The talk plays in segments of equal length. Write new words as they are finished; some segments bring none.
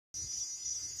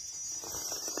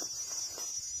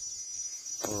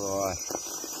Alright,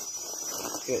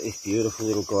 got this beautiful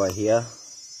little guy here,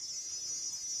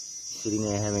 sitting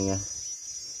there having a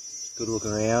good look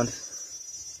around.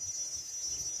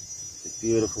 It's a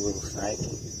beautiful little snake.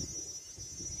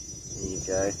 There you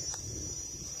go.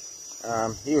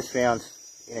 He was found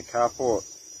in a carport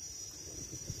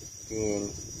in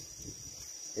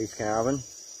East Carnarvon.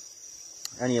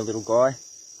 Only a little guy,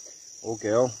 or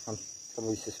girl. I'm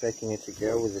probably suspecting it's a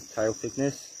girl with a tail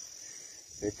thickness.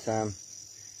 But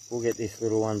we'll get this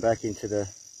little one back into the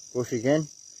bush again.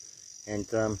 And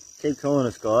keep calling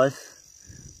us, guys,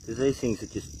 because these things are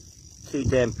just too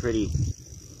damn pretty.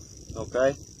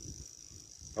 Okay?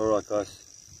 Alright guys,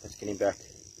 let's get him back.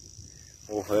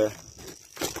 Or her.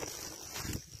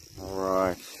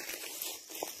 Alright.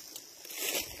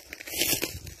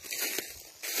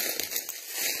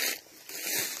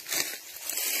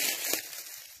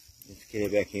 Let's get her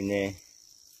back in there.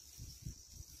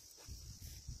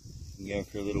 I'm going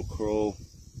for a little crawl.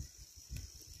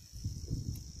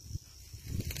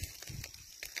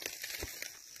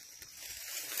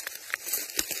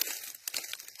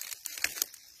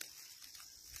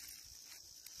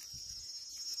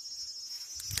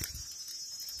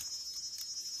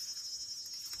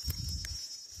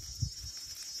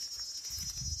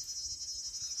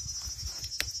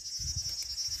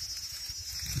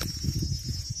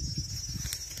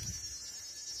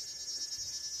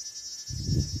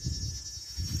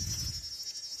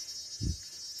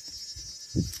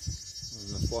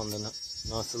 Find a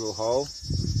nice little hole,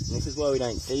 and this is why we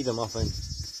don't see them often,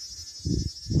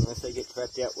 unless they get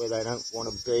trapped out where they don't want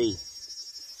to be.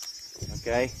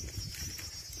 Okay,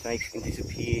 snakes can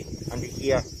disappear under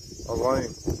here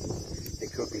alone. There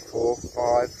could be 4,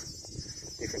 5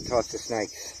 different types of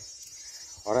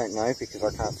snakes. I don't know because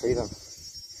I can't see them,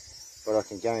 but I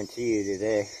can guarantee you they're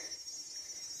there.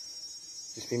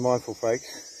 Just be mindful,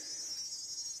 folks.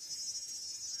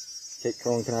 Keep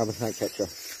calling Carnarvon snake catcher.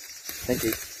 Thank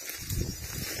you.